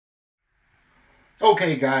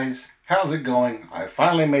Okay, guys, how's it going? I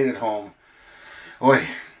finally made it home. Oi,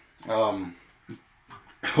 um,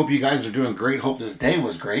 hope you guys are doing great. Hope this day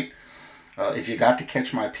was great. If you got to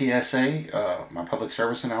catch my PSA, my public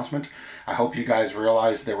service announcement, I hope you guys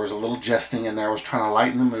realized there was a little jesting in there. I was trying to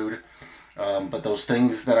lighten the mood, but those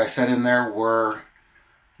things that I said in there were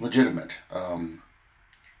legitimate.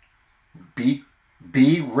 Be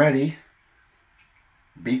be ready,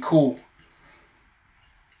 be cool,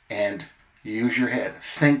 and use your head.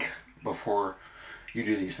 Think before you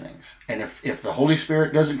do these things. And if the Holy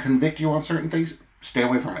Spirit doesn't convict you on certain things, stay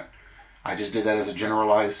away from it. I just did that as a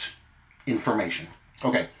generalized information.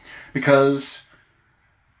 Okay, because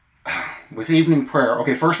with evening prayer,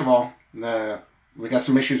 okay, first of all, we got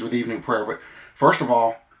some issues with evening prayer, but first of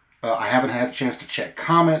all, I haven't had a chance to check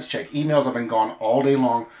comments, check emails. I've been gone all day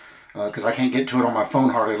long because I can't get to it on my phone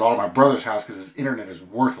hardly at all at my brother's house because his internet is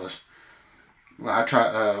worthless. I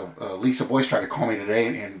tried. Lisa Boyce tried to call me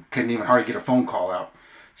today and couldn't even hardly get a phone call out.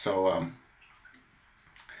 So,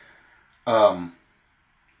 what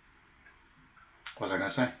was I gonna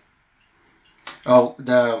say? Oh,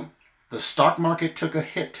 the stock market took a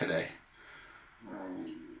hit today.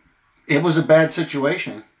 It was a bad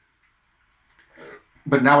situation,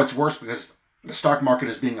 but now it's worse because the stock market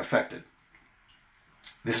is being affected.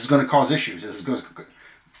 This is going to cause issues. This is going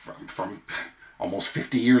from almost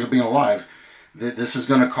 50 years of being alive. This is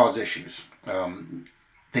going to cause issues.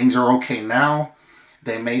 Things are okay now.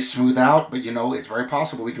 They may smooth out, but it's very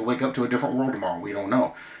possible we could wake up to a different world tomorrow. We don't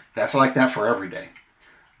know. That's like that for every day.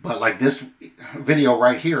 But like this video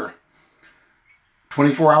right here,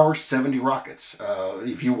 24 hours, 70 rockets.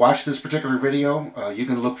 If you watch this particular video, you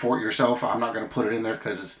can look for it yourself. I'm not going to put it in there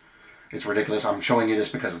because it's ridiculous. I'm showing you this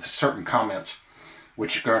because of certain comments,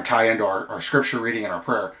 which are going to tie into our scripture reading and our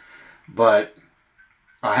prayer. But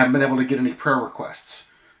I haven't been able to get any prayer requests.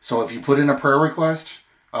 So if you put in a prayer request,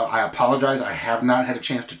 I apologize. I have not had a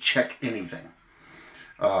chance to check anything.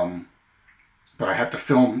 But I have to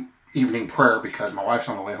film evening prayer because my wife's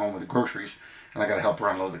on the way home with the groceries and I got to help her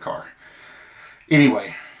unload the car.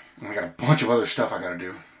 Anyway, I got a bunch of other stuff I got to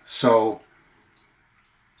do. So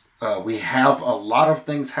we have a lot of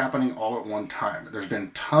things happening all at one time. There's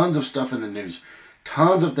been tons of stuff in the news,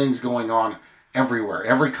 tons of things going on everywhere,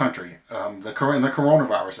 every country. The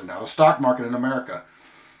coronavirus and now the stock market in America.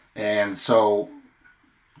 And so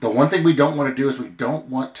the one thing we don't want to do is we don't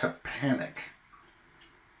want to panic.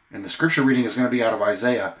 And the scripture reading is going to be out of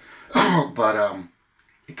Isaiah, but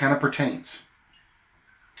it kind of pertains.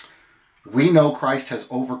 We know Christ has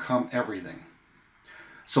overcome everything.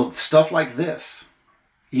 So stuff like this,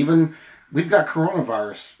 even we've got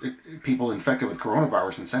coronavirus, people infected with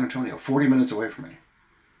coronavirus in San Antonio, 40 minutes away from me.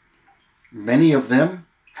 Many of them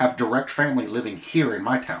have direct family living here in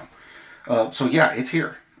my town. So yeah, it's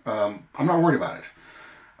here. I'm not worried about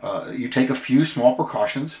it. You take a few small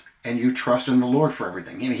precautions and you trust in the Lord for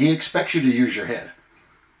everything. He expects you to use your head,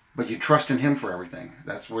 but you trust in Him for everything.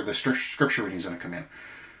 That's where the scripture reading is going to come in.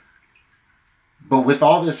 But with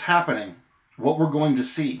all this happening, what we're going to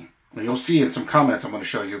see, and you'll see in some comments I'm going to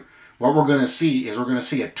show you, what we're going to see is we're going to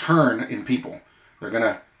see a turn in people. They're going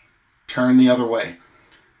to turn the other way.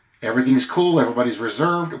 Everything's cool, everybody's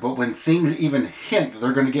reserved, but when things even hint that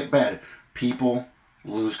they're going to get bad, people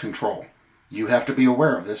lose control. You have to be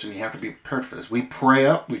aware of this and you have to be prepared for this. We pray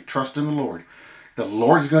up, we trust in the Lord. The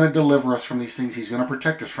Lord's going to deliver us from these things. He's going to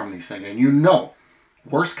protect us from these things. And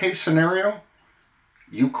worst case scenario,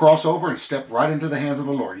 you cross over and step right into the hands of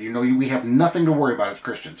the Lord. We have nothing to worry about as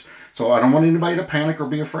Christians. So I don't want anybody to panic or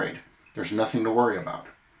be afraid. There's nothing to worry about.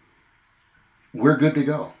 We're good to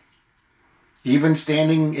go. Even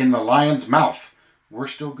standing in the lion's mouth, we're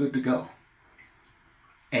still good to go.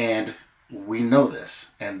 And we know this.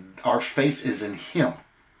 And our faith is in Him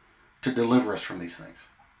to deliver us from these things.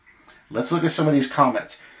 Let's look at some of these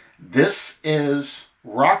comments. This is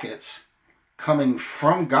rockets coming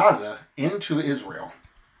from Gaza into Israel.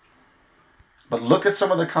 But look at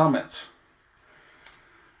some of the comments.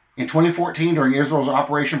 In 2014, during Israel's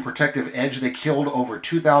Operation Protective Edge, they killed over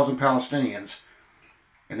 2,000 Palestinians.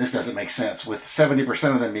 And this doesn't make sense, with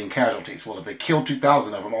 70% of them being casualties. Well, if they killed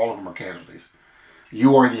 2,000 of them, all of them are casualties.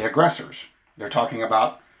 You are the aggressors. They're talking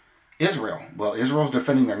about Israel. Well, Israel's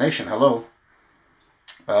defending their nation. Hello.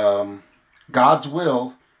 God's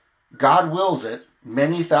will. God wills it.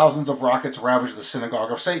 Many thousands of rockets ravage the synagogue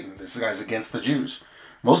of Satan. This guy's against the Jews.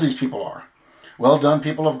 Most of these people are. Well done,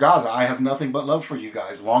 people of Gaza. I have nothing but love for you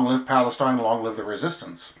guys. Long live Palestine. Long live the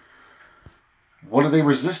resistance. What are they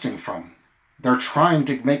resisting from? They're trying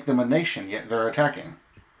to make them a nation, yet they're attacking.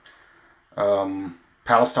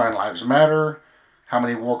 Palestine lives matter. How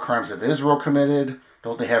many war crimes have Israel committed?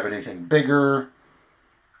 Don't they have anything bigger?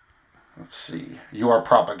 Let's see. You are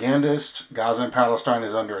propagandists. Gaza and Palestine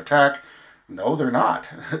is under attack. No, they're not.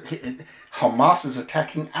 Hamas is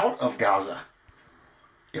attacking out of Gaza.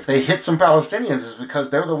 If they hit some Palestinians, it's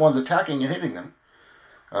because they're the ones attacking and hitting them.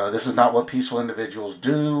 This is not what peaceful individuals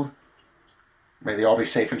do. May they all be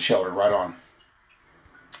safe and sheltered. Right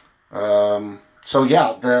on. So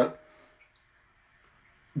yeah,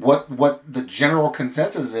 what the general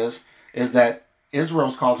consensus is that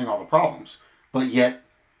Israel's causing all the problems. But yet,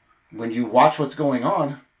 when you watch what's going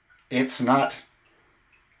on, it's not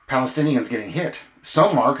Palestinians getting hit.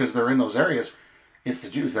 Some are, because they're in those areas. It's the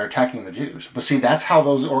Jews. They're attacking the Jews. But see, that's how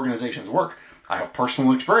those organizations work. I have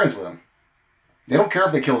personal experience with them. They don't care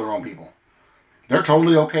if they kill their own people. They're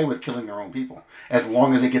totally okay with killing their own people, as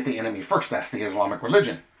long as they get the enemy first. That's the Islamic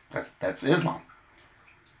religion. That's Islam.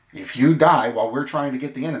 If you die while we're trying to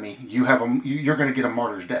get the enemy, you're going to get a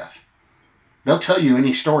martyr's death. They'll tell you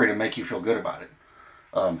any story to make you feel good about it.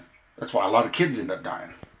 That's why a lot of kids end up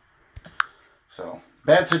dying. So,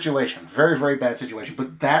 bad situation. Very, very bad situation.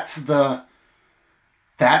 But that's the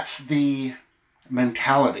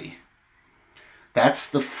mentality. That's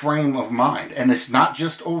the frame of mind. And it's not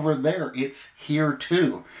just over there. It's here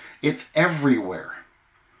too. It's everywhere.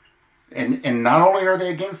 And not only are they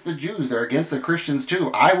against the Jews, they're against the Christians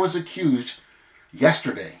too. I was accused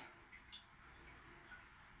yesterday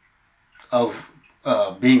of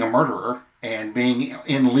being a murderer and being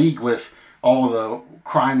in league with all of the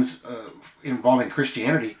crimes involving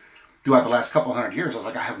Christianity throughout the last couple hundred years. I was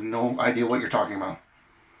like, I have no idea what you're talking about.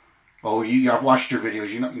 Oh, I've watched your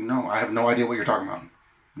videos. No, I have no idea what you're talking about.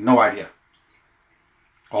 No idea.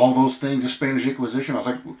 All those things, the Spanish Inquisition. I was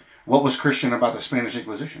like, what was Christian about the Spanish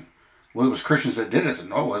Inquisition? Well, it was Christians that did it. I said,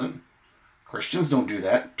 no, it wasn't. Christians don't do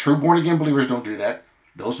that. True born-again believers don't do that.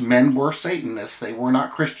 Those men were Satanists. They were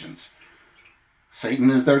not Christians. Satan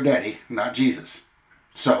is their daddy, not Jesus.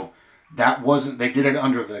 So, they did it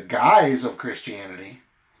under the guise of Christianity,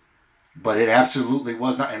 but it absolutely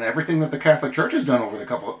was not. And everything that the Catholic Church has done over the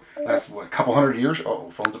couple hundred years.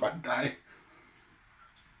 Oh, phone's about to die.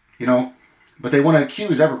 But they want to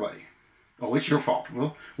accuse everybody. Oh, it's your fault.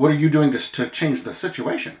 Well, what are you doing to change the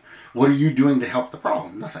situation? What are you doing to help the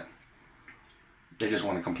problem? Nothing. They just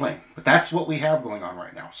want to complain. But that's what we have going on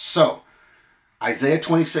right now. So, Isaiah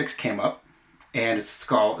 26 came up, and it's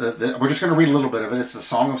called, we're just going to read a little bit of it. It's the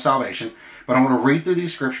Song of Salvation. But I want to read through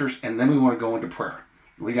these scriptures, and then we want to go into prayer.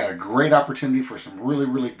 We got a great opportunity for some really,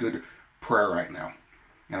 really good prayer right now.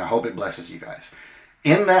 And I hope it blesses you guys.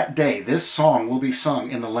 In that day, this song will be sung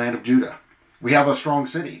in the land of Judah. We have a strong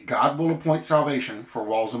city. God will appoint salvation for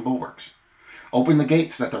walls and bulwarks. Open the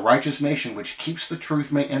gates that the righteous nation which keeps the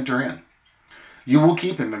truth may enter in. You will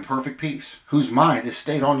keep him in perfect peace, whose mind is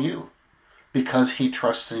stayed on you, because he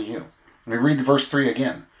trusts in you. Let me read verse 3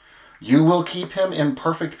 again. You will keep him in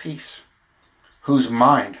perfect peace, whose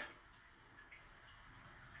mind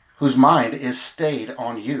is stayed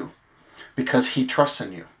on you, because he trusts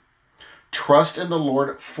in you. Trust in the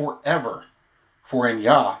Lord forever, for in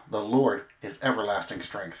Yah, the Lord, is everlasting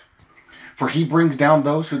strength. For he brings down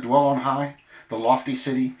those who dwell on high, the lofty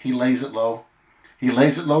city, he lays it low. He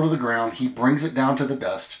lays it low to the ground, he brings it down to the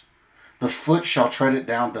dust. The foot shall tread it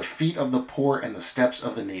down, the feet of the poor and the steps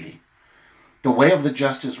of the needy. The way of the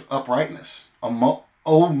just is uprightness,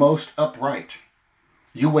 O most upright.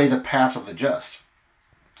 You weigh the path of the just.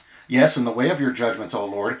 Yes, in the way of your judgments, O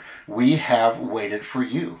Lord, we have waited for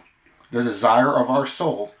you. The desire of our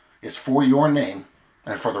soul is for your name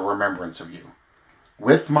and for the remembrance of you.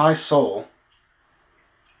 With my soul,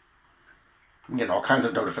 I'm getting all kinds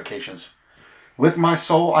of notifications. With my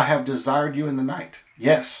soul I have desired you in the night.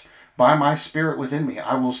 Yes, by my spirit within me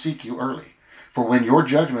I will seek you early. For when your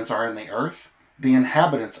judgments are in the earth, the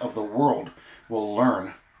inhabitants of the world will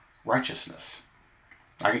learn righteousness.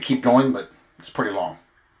 I could keep going, but it's pretty long.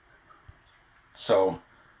 So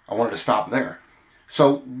I wanted to stop there.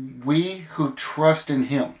 So we who trust in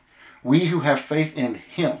him, we who have faith in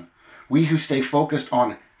him, we who stay focused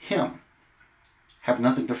on him, have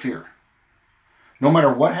nothing to fear. No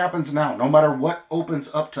matter what happens now, no matter what opens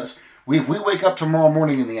up to us, if we wake up tomorrow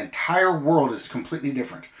morning and the entire world is completely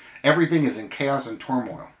different, everything is in chaos and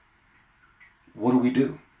turmoil, what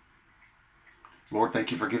do? Lord,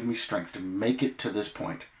 thank you for giving me strength to make it to this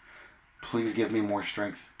point. Please give me more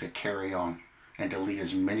strength to carry on and to lead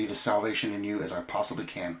as many to salvation in you as I possibly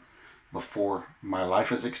can before my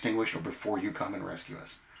life is extinguished or before you come and rescue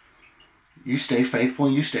us. You stay faithful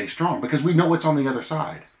and you stay strong because we know what's on the other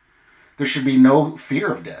side. There should be no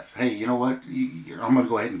fear of death. Hey, you know what? I'm going to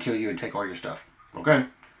go ahead and kill you and take all your stuff. Okay.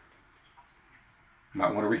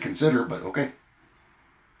 Might want to reconsider, but okay.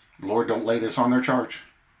 Lord, don't lay this on their charge.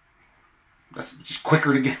 That's just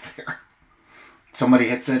quicker to get there. Somebody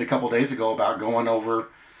had said a couple days ago about going over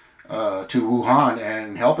to Wuhan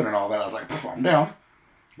and helping and all that. I was like, I'm down.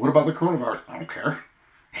 What about the coronavirus? I don't care.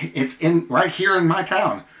 It's in right here in my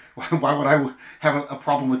town. Why would I have a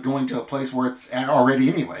problem with going to a place where it's already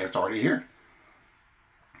anyway? It's already here.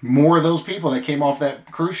 More of those people that came off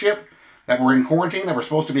that cruise ship that were in quarantine that were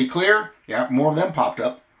supposed to be clear, yeah, more of them popped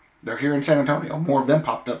up. They're here in San Antonio. More of them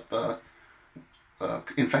popped up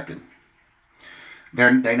infected.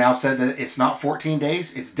 They now said that it's not 14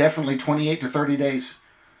 days. It's definitely 28 to 30 days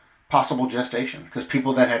possible gestation. Because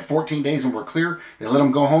people that had 14 days and were clear, they let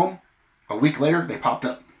them go home. A week later, they popped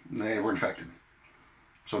up. And they were infected.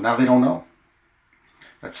 So now they don't know.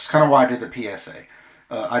 That's kind of why I did the PSA.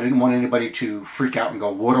 I didn't want anybody to freak out and go,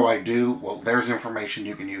 what do I do? Well, there's information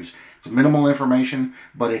you can use. It's minimal information,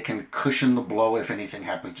 but it can cushion the blow if anything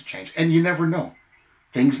happens to change. And you never know.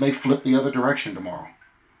 Things may flip the other direction tomorrow.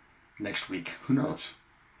 Next week. Who knows?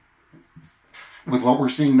 With what we're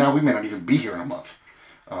seeing now, we may not even be here in a month.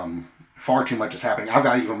 Far too much is happening. I've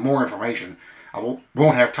got even more information. I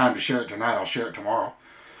won't have time to share it tonight. I'll share it tomorrow.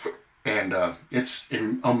 And it's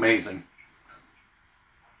amazing.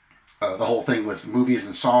 The whole thing with movies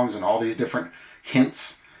and songs and all these different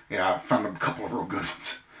hints. Yeah, I found a couple of real good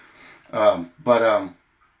ones.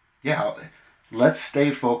 Yeah, let's stay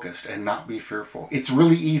focused and not be fearful. It's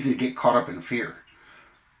really easy to get caught up in fear.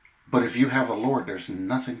 But if you have the Lord, there's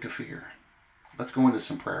nothing to fear. Let's go into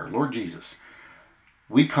some prayer. Lord Jesus,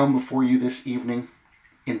 we come before you this evening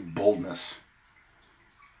in boldness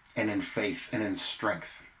and in faith and in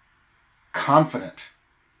strength, confident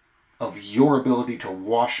of your ability to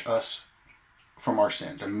wash us from our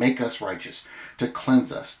sin, to make us righteous, to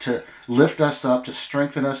cleanse us, to lift us up, to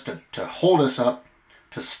strengthen us, to hold us up,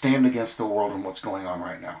 to stand against the world and what's going on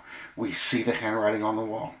right now. We see the handwriting on the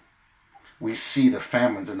wall. We see the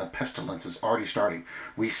famines and the pestilences already starting.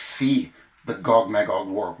 We see the Gog-Magog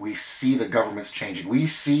war. We see the governments changing. We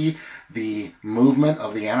see the movement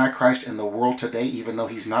of the Antichrist in the world today, even though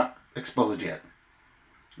he's not exposed yet.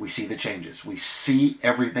 We see the changes. We see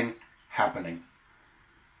everything happening.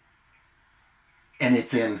 And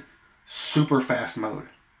it's in super fast mode.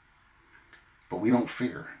 But we don't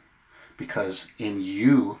fear. Because in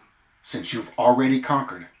you, since you've already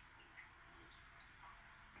conquered,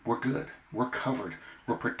 we're good. We're covered.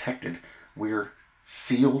 We're protected. We're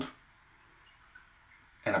sealed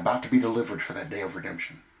and about to be delivered for that day of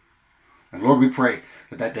redemption. And Lord, we pray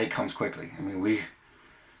that that day comes quickly. I mean, we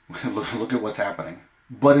look at what's happening.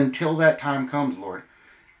 But until that time comes, Lord,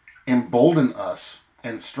 embolden us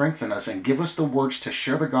and strengthen us and give us the words to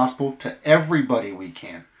share the gospel to everybody we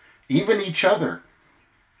can, even each other.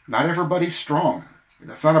 Not everybody's strong.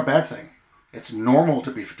 That's not a bad thing. It's normal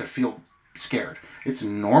to feel scared. It's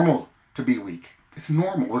normal to be weak. It's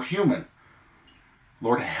normal. We're human.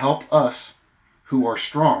 Lord, help us who are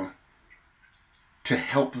strong to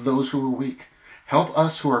help those who are weak. Help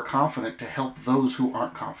us who are confident to help those who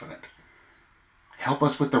aren't confident. Help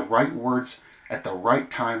us with the right words at the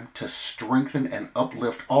right time to strengthen and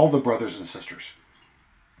uplift all the brothers and sisters,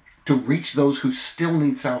 to reach those who still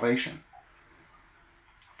need salvation.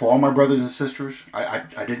 For all my brothers and sisters, I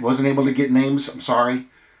wasn't able to get names, I'm sorry,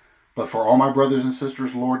 but for all my brothers and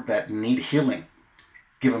sisters, Lord, that need healing,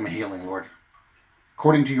 give them a healing, Lord,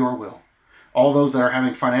 according to your will. All those that are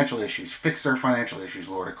having financial issues, fix their financial issues,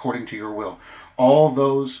 Lord, according to your will. All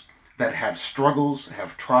those that have struggles,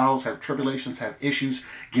 have trials, have tribulations, have issues,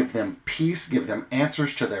 give them peace, give them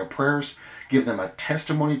answers to their prayers, give them a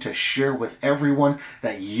testimony to share with everyone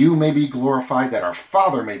that you may be glorified, that our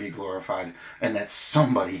Father may be glorified, and that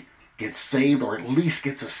somebody gets saved or at least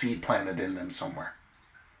gets a seed planted in them somewhere.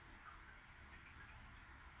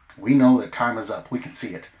 We know that time is up. We can see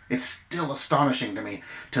it. It's still astonishing to me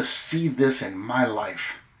to see this in my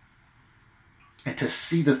life and to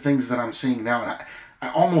see the things that I'm seeing now. And I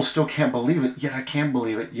almost still can't believe it, yet I can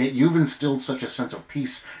believe it. Yet you've instilled such a sense of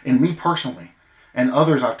peace in me personally. And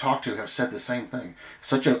others I've talked to have said the same thing.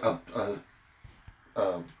 Such a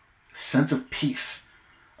sense of peace,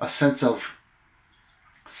 a sense of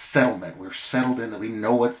settlement. We're settled in that we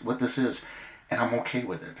know what this is, and I'm okay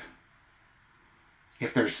with it.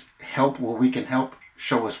 If there's help where we can help,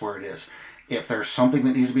 show us where it is. If there's something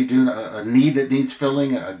that needs to be done, a need that needs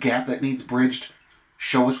filling, a gap that needs bridged,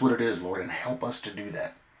 show us what it is, Lord, and help us to do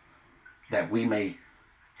that. That we may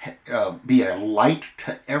be a light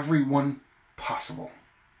to everyone possible.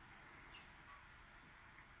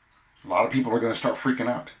 A lot of people are going to start freaking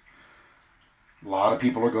out. A lot of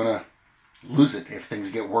people are going to lose it if things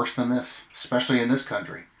get worse than this, especially in this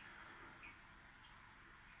country.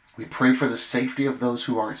 We pray for the safety of those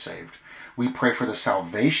who aren't saved. We pray for the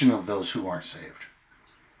salvation of those who aren't saved.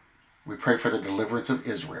 We pray for the deliverance of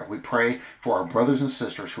Israel. We pray for our brothers and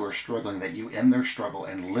sisters who are struggling, that you end their struggle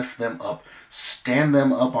and lift them up, stand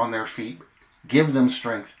them up on their feet, give them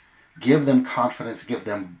strength, give them confidence, give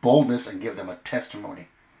them boldness, and give them a testimony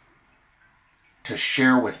to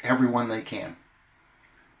share with everyone they can.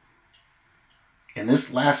 In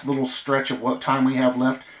this last little stretch of what time we have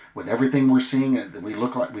left, with everything we're seeing, that we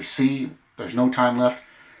look like we see there's no time left,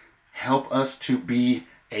 help us to be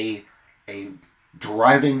a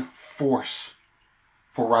driving force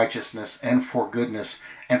for righteousness and for goodness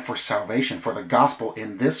and for salvation, for the gospel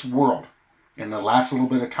in this world, in the last little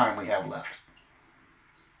bit of time we have left.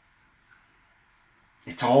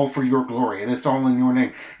 It's all for your glory, and it's all in your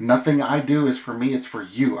name. Nothing I do is for me, it's for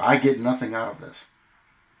you. I get nothing out of this.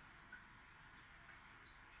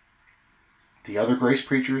 The other grace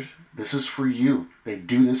preachers, this is for you. They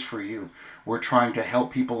do this for you. We're trying to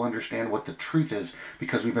help people understand what the truth is,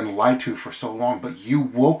 because we've been lied to for so long. But you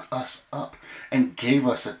woke us up and gave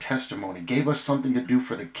us a testimony, gave us something to do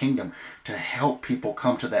for the kingdom, to help people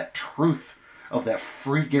come to that truth of that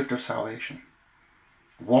free gift of salvation.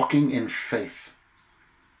 Walking in faith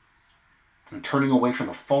and turning away from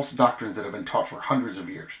the false doctrines that have been taught for hundreds of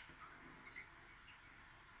years.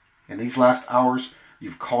 In these last hours,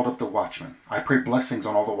 you've called up the watchmen. I pray blessings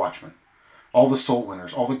on all the watchmen, all the soul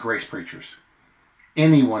winners, all the grace preachers.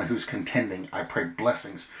 Anyone who's contending, I pray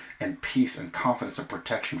blessings and peace and confidence and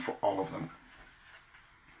protection for all of them.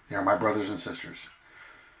 They are my brothers and sisters.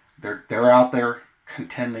 They're out there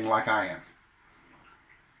contending like I am.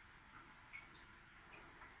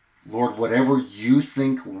 Lord, whatever you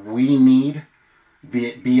think we need,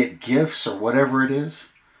 be it gifts or whatever it is,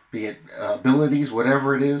 be it abilities,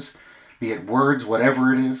 whatever it is, be it words,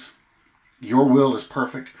 whatever it is, your will is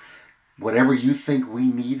perfect. Whatever you think we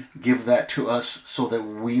need, give that to us so that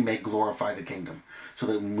we may glorify the kingdom, so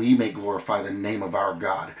that we may glorify the name of our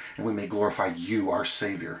God, and we may glorify you, our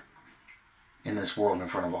Savior, in this world in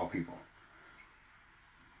front of all people.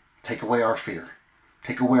 Take away our fear.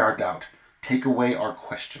 Take away our doubt. Take away our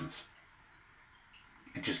questions.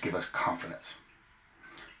 And just give us confidence.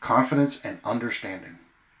 Confidence and understanding.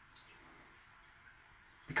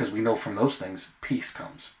 Because we know from those things, peace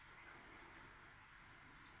comes.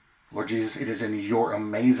 Lord Jesus, it is in your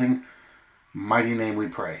amazing, mighty name we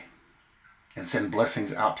pray. And send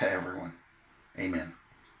blessings out to everyone. Amen.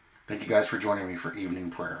 Thank you guys for joining me for evening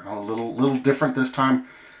prayer. A little different this time,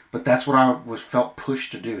 but that's what I felt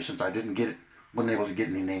pushed to do, since I wasn't able to get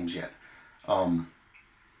any names yet.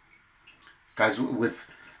 Guys,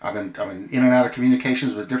 I've been in and out of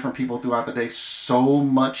communications with different people throughout the day. So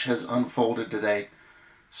much has unfolded today.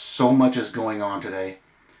 So much is going on today.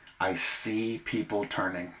 I see people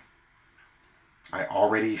turning. I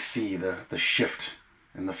already see the shift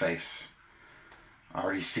in the face. I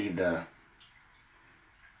already see the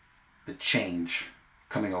change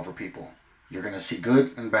coming over people. You're going to see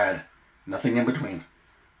good and bad. Nothing in between.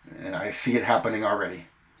 And I see it happening already.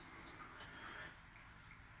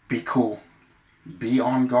 Be cool. Be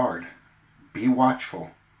on guard. Be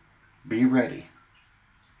watchful. Be ready.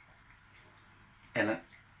 And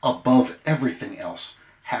above everything else,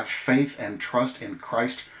 have faith and trust in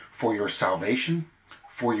Christ for your salvation,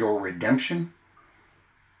 for your redemption,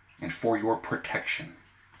 and for your protection.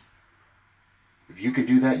 If you can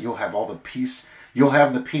do that, you'll have all the peace. You'll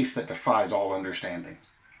have the peace that defies all understanding.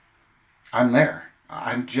 I'm there.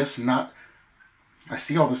 I'm just not... I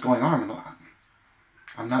see all this going on, and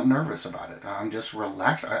I'm not nervous about it. I'm just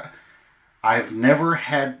relaxed. I've never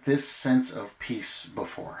had this sense of peace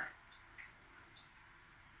before.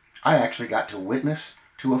 I actually got to witness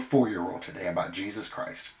to a 4-year-old today about Jesus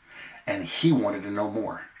Christ, and he wanted to know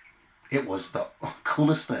more. It was the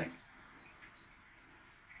coolest thing.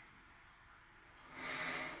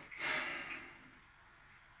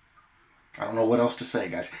 I don't know what else to say,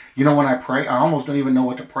 guys. You know, when I pray, I almost don't even know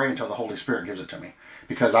what to pray until the Holy Spirit gives it to me.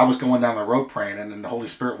 Because I was going down the road praying, and then the Holy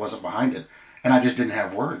Spirit wasn't behind it. And I just didn't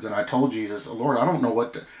have words. And I told Jesus, Lord, I don't even know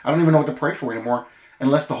what to pray for anymore.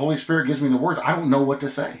 Unless the Holy Spirit gives me the words, I don't know what to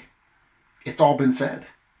say. It's all been said.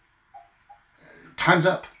 Time's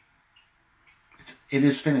up. It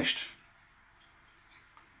is finished.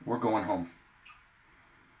 We're going home.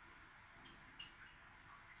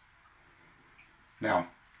 Now,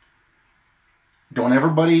 don't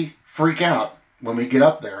everybody freak out when we get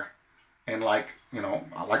up there and like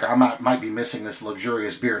I might be missing this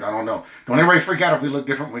luxurious beard. I don't know. Don't everybody freak out if we look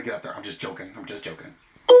different when we get up there. I'm just joking.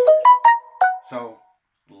 So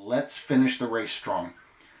let's finish the race strong.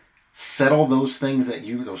 Settle those things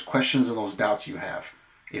those questions and those doubts you have.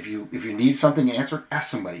 If you need something answered, ask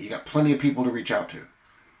somebody. You got plenty of people to reach out to.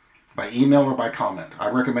 by email or by comment. I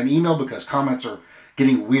recommend email because comments are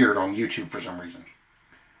getting weird on YouTube for some reason.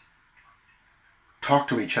 Talk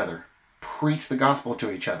to each other. Preach the gospel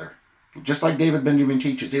to each other. Just like David Benjamin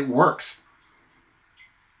teaches, it works.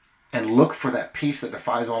 And look for that peace that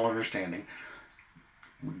defies all understanding.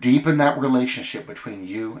 Deepen that relationship between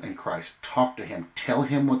you and Christ. Talk to him. Tell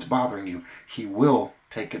him what's bothering you. He will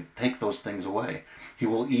take those things away. He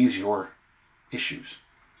will ease your issues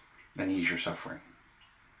and ease your suffering.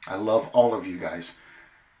 I love all of you guys.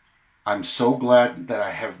 I'm so glad that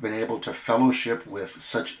I have been able to fellowship with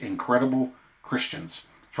such incredible Christians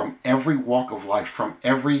from every walk of life, from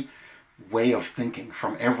every way of thinking,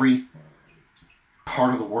 from every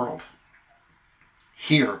part of the world,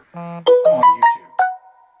 here on YouTube.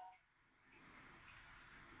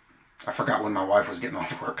 I forgot when my wife was getting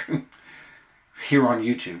off work. Here on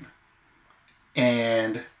YouTube.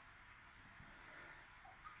 And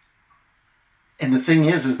the thing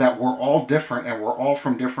is that we're all different, and we're all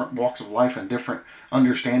from different walks of life and different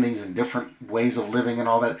understandings and different ways of living and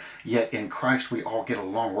all that. Yet in Christ we all get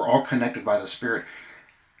along. We're all connected by the Spirit.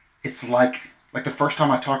 It's like the first time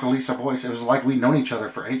I talked to Lisa Boyce, it was like we'd known each other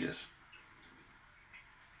for ages.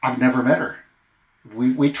 I've never met her.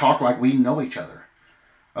 We talk like we know each other.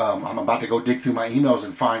 I'm about to go dig through my emails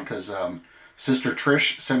and find, because Sister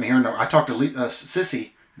Trish sent me her number. I talked to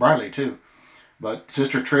Sissy Briley too. But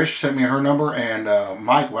Sister Trish sent me her number, and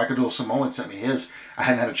Mike Wackadoodle Samoan sent me his. I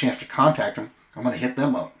hadn't had a chance to contact him. I'm going to hit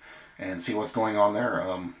them up and see what's going on there.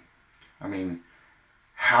 I mean,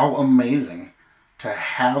 how amazing to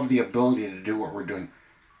have the ability to do what we're doing.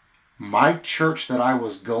 My church that I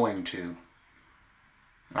was going to,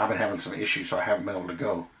 I've been having some issues, so I haven't been able to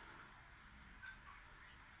go.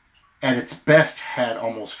 At its best, had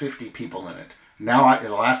almost 50 people in it. Now, the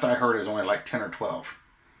last I heard is only like 10 or 12.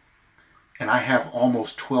 And I have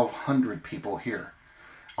almost 1,200 people here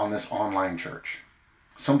on this online church.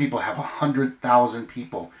 Some people have 100,000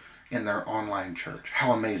 people in their online church.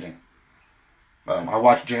 How amazing. I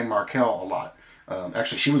watched Jan Markell a lot.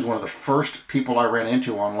 Actually, she was one of the first people I ran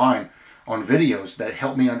into online on videos that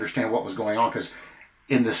helped me understand what was going on. Because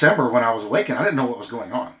in December, when I was awakened, I didn't know what was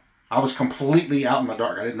going on. I was completely out in the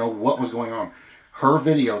dark. I didn't know what was going on. Her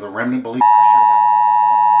video, The Remnant Believer, I shared that.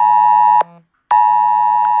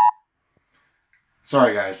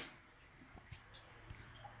 Sorry, guys.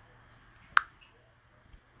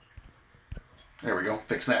 There we go.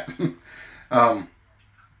 Fix that. Her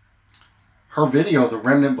video, The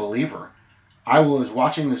Remnant Believer, I was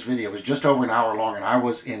watching this video. It was just over an hour long, and I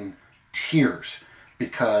was in tears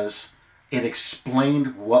because it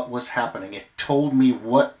explained what was happening. It told me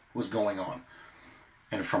what was going on.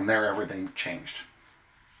 And from there, everything changed.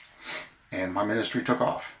 And my ministry took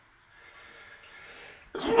off.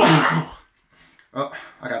 Oh,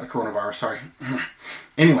 I got the coronavirus, sorry.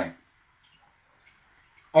 Anyway,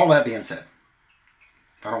 all that being said,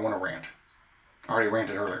 I don't want to rant. I already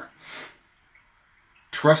ranted earlier.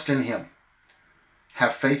 Trust in him.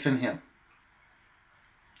 Have faith in him.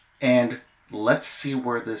 And let's see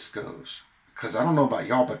where this goes. Because I don't know about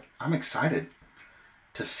y'all, but I'm excited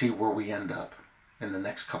to see where we end up in the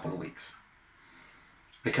next couple of weeks.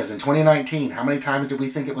 Because in 2019, how many times did we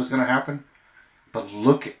think it was going to happen? But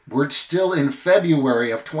look, we're still in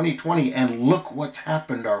February of 2020, and look what's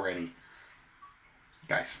happened already.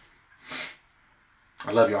 Guys,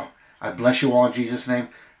 I love y'all. I bless you all in Jesus' name.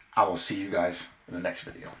 I will see you guys in the next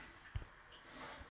video.